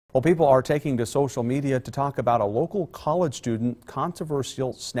Well, people are taking to social media to talk about a local college student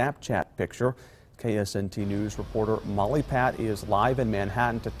controversial Snapchat picture. KSNT News reporter Molly Pat is live in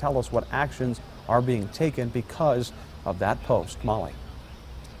Manhattan to tell us what actions are being taken because of that post. Molly.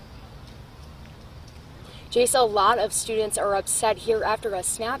 Jace, a lot of students are upset here after a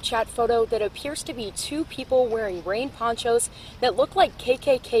Snapchat photo that appears to be two people wearing rain ponchos that look like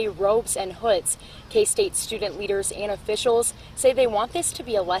KKK robes and hoods. K-State student leaders and officials say they want this to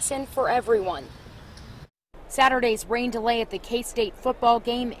be a lesson for everyone. Saturday's rain delay at the K-State football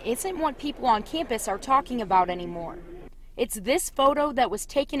game isn't what people on campus are talking about anymore. It's this photo that was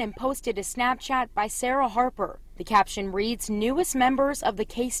taken and posted to Snapchat by Sarah Harper. The caption reads, "Newest members of the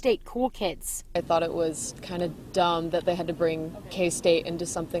K-State Cool Kids." I thought it was kind of dumb that they had to bring K-State into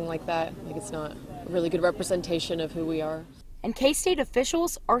something like that. Like, it's not a really good representation of who we are. And K-State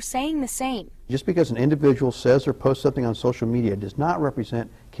officials are saying the same. Just because an individual says or posts something on social media does not represent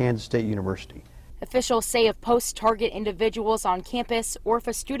Kansas State University. Officials say if posts target individuals on campus or if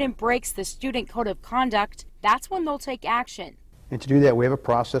a student breaks the student code of conduct, that's when they'll take action. And to do that, we have a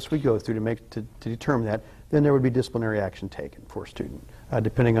process we go through to determine that. Then there would be disciplinary action taken for a student,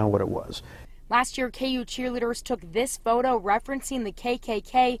 depending on what it was. Last year, KU cheerleaders took this photo referencing the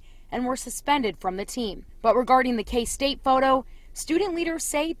KKK and were suspended from the team. But regarding the K-State photo, student leaders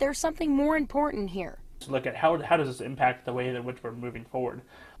say there's something more important here. Look at how does this impact the way in which we're moving forward.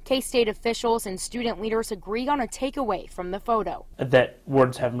 K-State officials and student leaders agree on a takeaway from the photo. That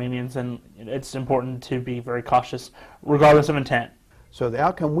words have meanings, and it's important to be very cautious regardless of intent. So the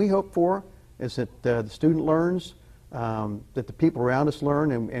outcome we hope for is that the student learns, that the people around us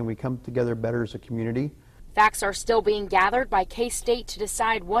learn, and we come together better as a community. Facts are still being gathered by K-State to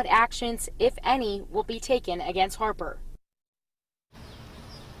decide what actions, if any, will be taken against Harper.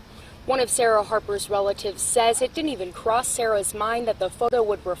 One of Sarah Harper's relatives says it didn't even cross Sarah's mind that the photo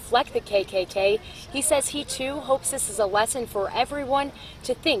would reflect the KKK. He says he too hopes this is a lesson for everyone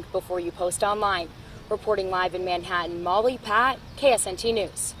to think before you post online. Reporting live in Manhattan, Molly Pat, KSNT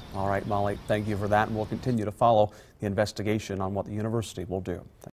News. All right, Molly, thank you for that, and we'll continue to follow the investigation on what the university will do.